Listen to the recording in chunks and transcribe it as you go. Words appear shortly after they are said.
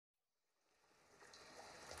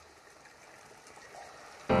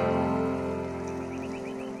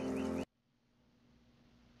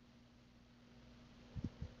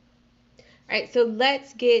All right, so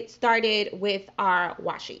let's get started with our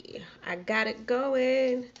washi. I got it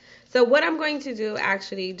going. So what I'm going to do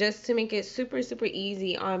actually, just to make it super, super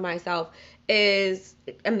easy on myself is,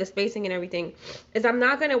 and the spacing and everything, is I'm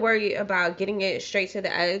not going to worry about getting it straight to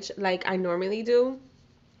the edge like I normally do.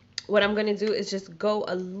 What I'm going to do is just go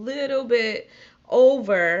a little bit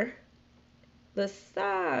over the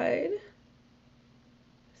side.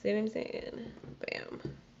 See what I'm saying? Bam.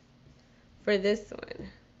 For this one.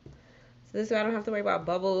 So this way I don't have to worry about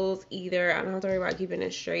bubbles either. I don't have to worry about keeping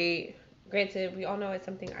it straight. Granted, we all know it's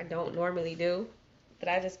something I don't normally do, but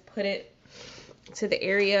I just put it to the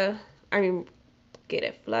area. I mean, get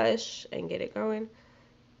it flush and get it going.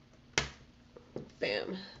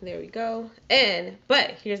 Bam, there we go.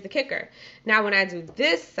 But here's the kicker. Now when I do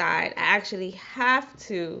this side, I actually have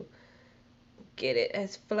to get it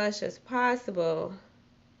as flush as possible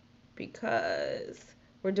because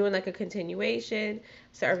we're doing like a continuation,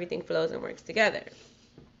 so everything flows and works together.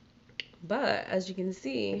 But as you can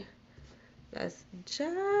see, that's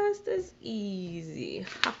just as easy.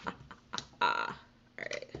 All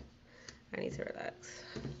right, I need to relax.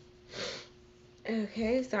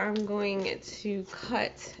 Okay, so I'm going to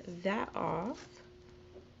cut that off.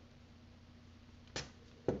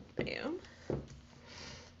 Bam.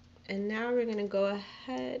 And now we're gonna go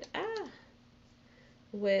ahead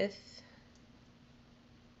with,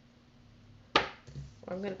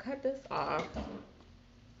 I'm gonna cut this off,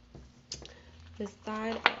 this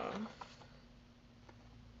side off.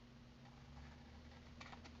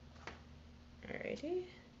 Alrighty.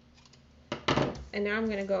 And now I'm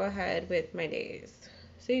gonna go ahead with my days.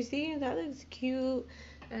 So you see, that looks cute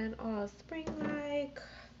and all spring-like.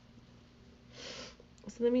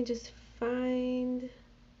 So let me just find,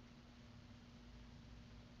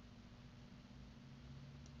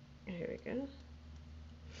 here we go.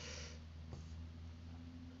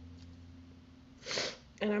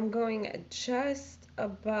 And I'm going just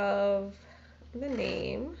above the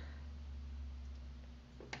name,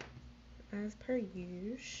 as per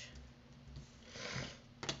usual.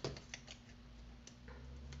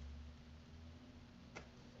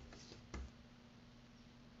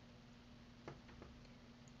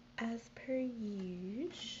 As per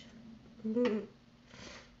usual.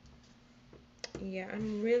 Yeah,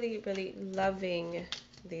 I'm really, really loving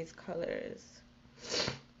these colors.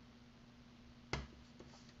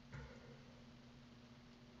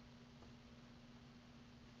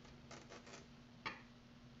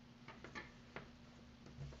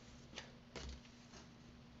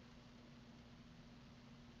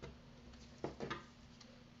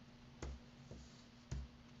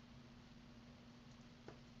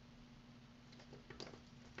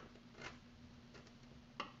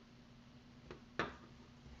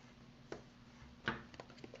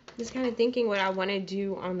 Just kind of thinking what I want to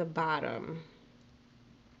do on the bottom.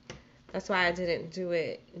 That's why I didn't do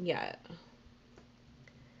it yet.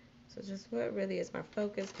 So just what really is my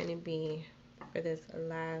focus going to be for this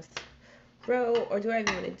last row? Or do I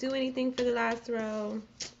even want to do anything for the last row?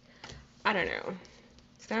 I don't know.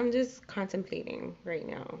 So I'm just contemplating right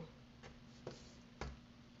now.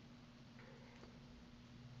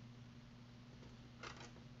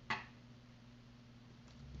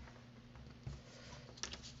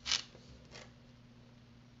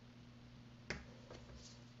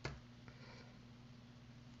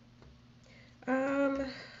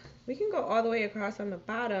 We can go all the way across on the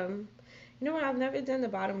bottom. You know what? I've never done the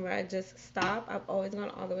bottom where I just stop. I've always gone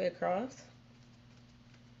all the way across.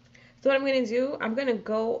 So what I'm going to do, I'm going to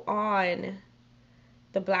go on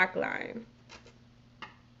the black line.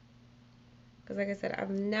 Because like I said, I've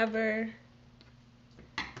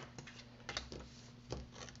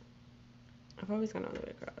always gone all the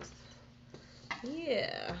way across.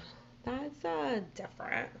 Yeah, that's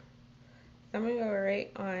different. So I'm going to go right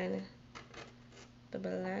on the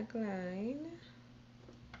black line.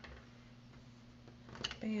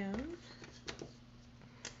 Bam.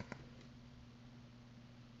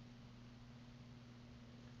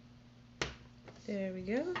 There we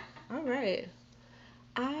go. All right.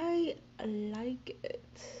 I like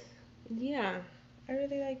it. Yeah, I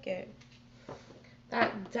really like it.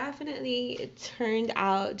 That definitely turned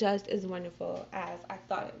out just as wonderful as I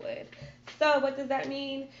thought it would. So what does that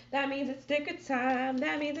mean? That means it's sticker time.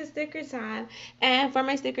 That means it's sticker time. And for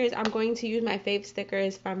my stickers, I'm going to use my fave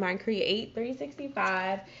stickers from my Create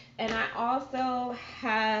 365. And I also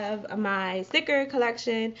have my sticker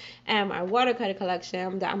collection and my watercolor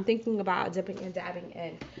collection that I'm thinking about dipping and dabbing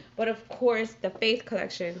in. But of course, the Faith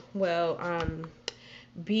collection will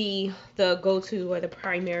be the go-to or the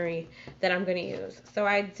primary that I'm going to use. So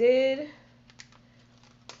I did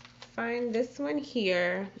find this one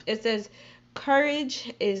here. It says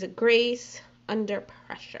Courage is grace under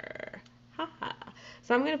pressure. Haha.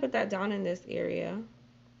 So I'm going to put that down in this area.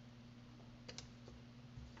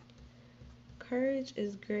 Courage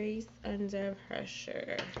is grace under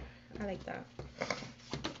pressure. I like that.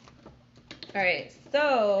 All right.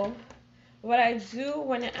 So what I do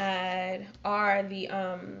want to add are the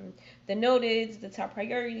noted, the top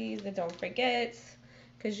priorities, the don't forgets,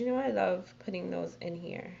 because you know I love putting those in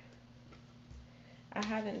here. I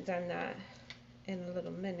haven't done that in a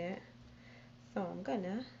little minute, so I'm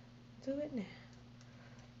gonna do it now.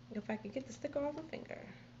 If I could get the sticker off my finger.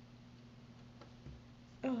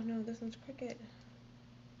 Oh no, this one's crooked.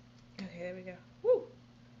 Okay, there we go. Woo!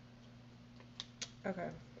 Okay.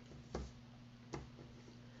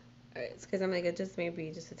 Alright, it's because I'm like, it just may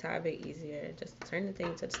be just a tad bit easier. Just turn the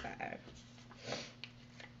thing to the side.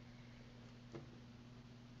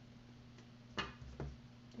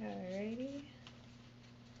 Alrighty.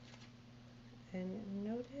 And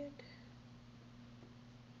noted.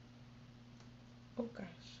 Oh gosh.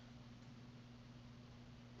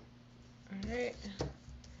 Alright.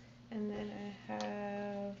 And then I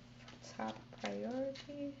have top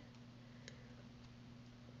priority.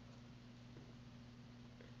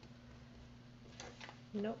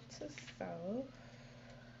 Note to self.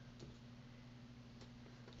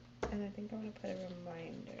 And I think I'm going to put a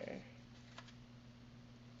reminder.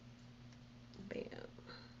 Bam.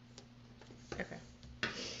 Okay.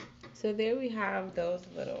 So there we have those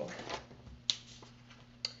little.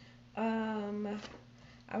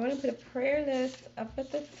 I want to put a prayer list up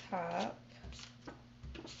at the top.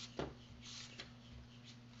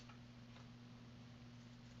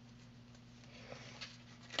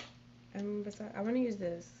 I want to use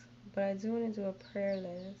this, but I do want to do a prayer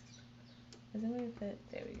list. Is it going to fit?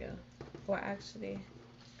 There we go. Well, actually,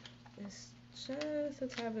 it's just a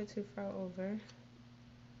tad bit too far over.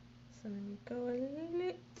 So let me go a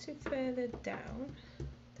little further down.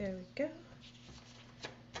 There we go.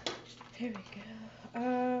 Here we go.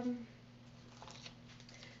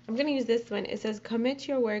 I'm gonna use this one. It says, "Commit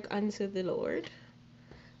your work unto the Lord."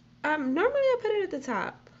 Normally I put it at the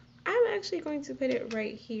top. I'm actually going to put it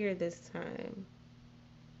right here this time.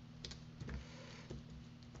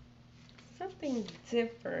 Something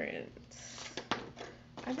different.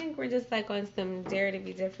 I think we're just like on some dare to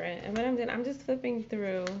be different. And what I'm doing, I'm just flipping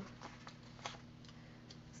through.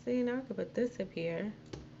 See, now I could put this up here,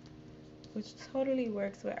 which totally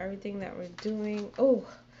works with everything that we're doing. Oh,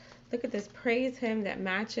 look at this. Praise him that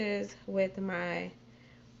matches with my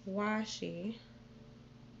washi.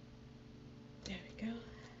 There we go.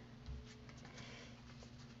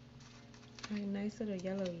 A nice little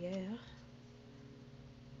yellow, yeah.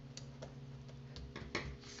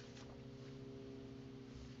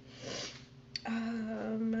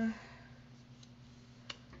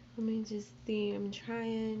 Let me just see. I'm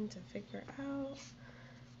trying to figure out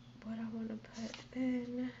what I want to put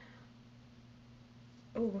in.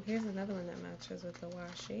 Oh, here's another one that matches with the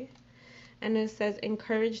washi. And it says,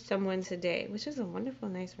 encourage someone today, which is a wonderful,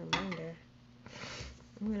 nice reminder.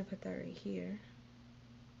 I'm going to put that right here.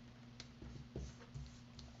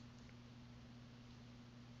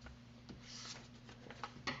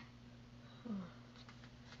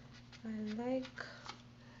 I like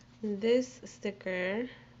this sticker.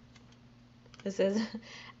 It says,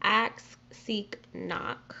 ask, seek,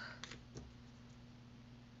 knock.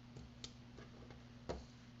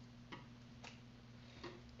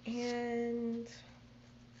 And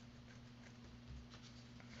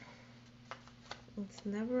it's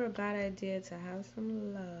never a bad idea to have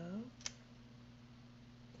some love.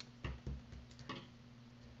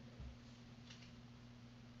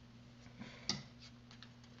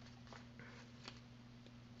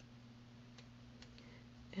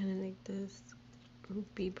 And I like this,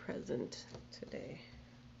 be present today.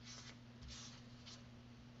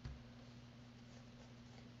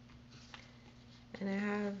 And I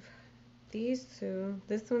have these two.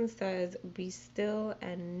 This one says, be still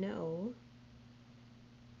and know.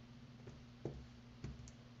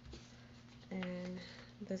 And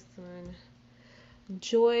this one,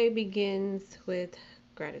 joy begins with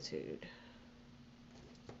gratitude.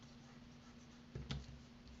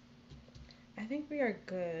 I think we are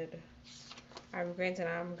good. Granted,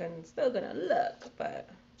 I'm still gonna look, but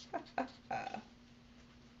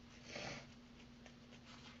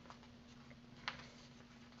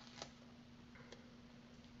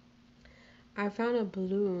I found a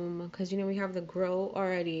bloom because we have the grow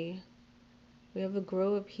already. We have a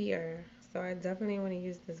grow up here, so I definitely want to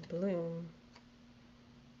use this bloom.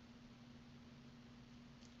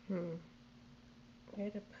 Where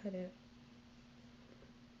to put it?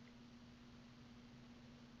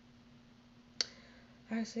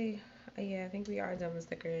 Actually, yeah, I think we are done with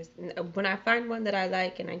stickers. When I find one that I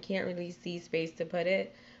like and I can't really see space to put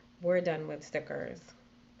it, we're done with stickers.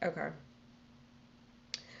 Okay.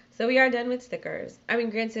 So we are done with stickers. I mean,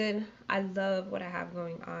 granted, I love what I have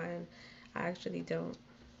going on. I actually don't.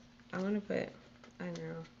 I want to put, I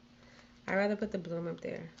know. I'd rather put the bloom up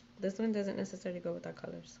there. This one doesn't necessarily go with our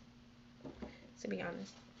colors, to be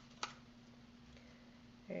honest.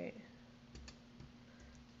 All right.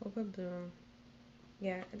 We'll put bloom.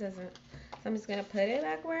 Yeah, it doesn't. So I'm just going to put it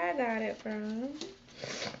back where I got it from.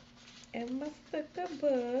 In my sticker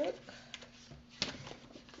book.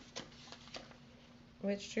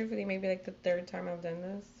 Which truthfully may be like the third time I've done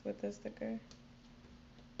this with this sticker.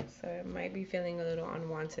 So it might be feeling a little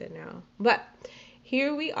unwanted now. But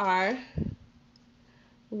here we are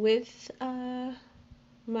with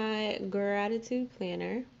my gratitude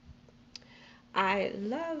planner. I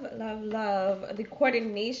love, love, love the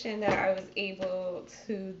coordination that I was able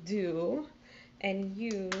to do and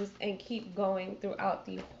use and keep going throughout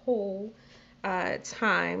the whole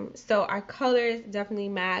time. So our colors definitely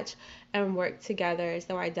match and work together.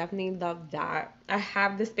 So I definitely love that. I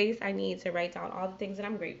have the space I need to write down all the things that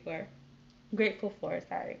I'm grateful for,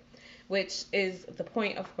 sorry, which is the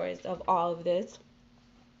point, of course, of all of this.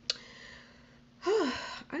 I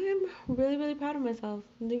am really, really proud of myself.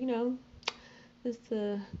 Just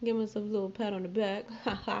to give myself a little pat on the back.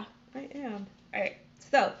 Haha, I am. All right,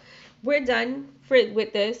 so we're done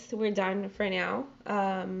with this. We're done for now.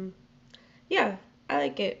 Yeah, I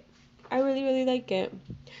like it. I really, really like it.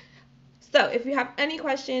 So if you have any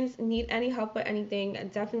questions, need any help with anything,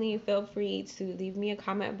 definitely feel free to leave me a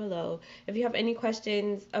comment below. If you have any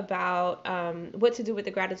questions about what to do with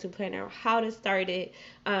the gratitude planner, how to start it,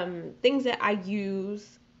 things that I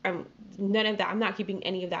use, none of that. I'm not keeping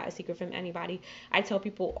any of that a secret from anybody. I tell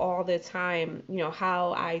people all the time,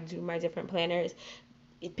 how I do my different planners.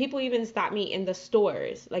 People even stop me in the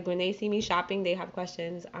stores. Like when they see me shopping, they have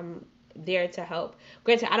questions. I'm there to help.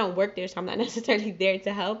 Granted, I don't work there, so I'm not necessarily there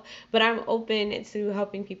to help, but I'm open to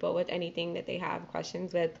helping people with anything that they have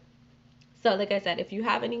questions with. So, like I said, if you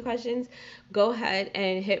have any questions, go ahead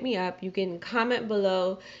and hit me up. You can comment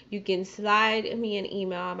below. You can slide me an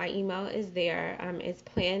email. My email is there. It's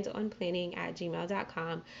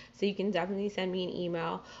plannedonplanning@gmail.com. So you can definitely send me an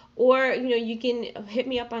email. Or, you can hit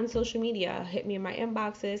me up on social media. Hit me in my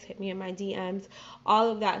inboxes. Hit me in my DMs. All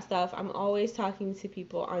of that stuff. I'm always talking to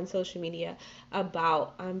people on social media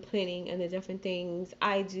about planning and the different things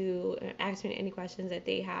I do, answering any questions that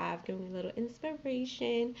they have, giving a little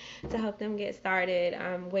inspiration to help them get started,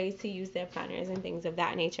 ways to use their planners and things of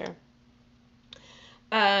that nature.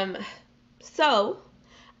 Um, so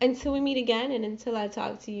until we meet again and until I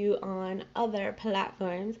talk to you on other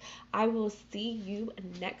platforms, I will see you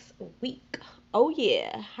next week. Oh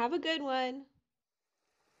yeah, have a good one.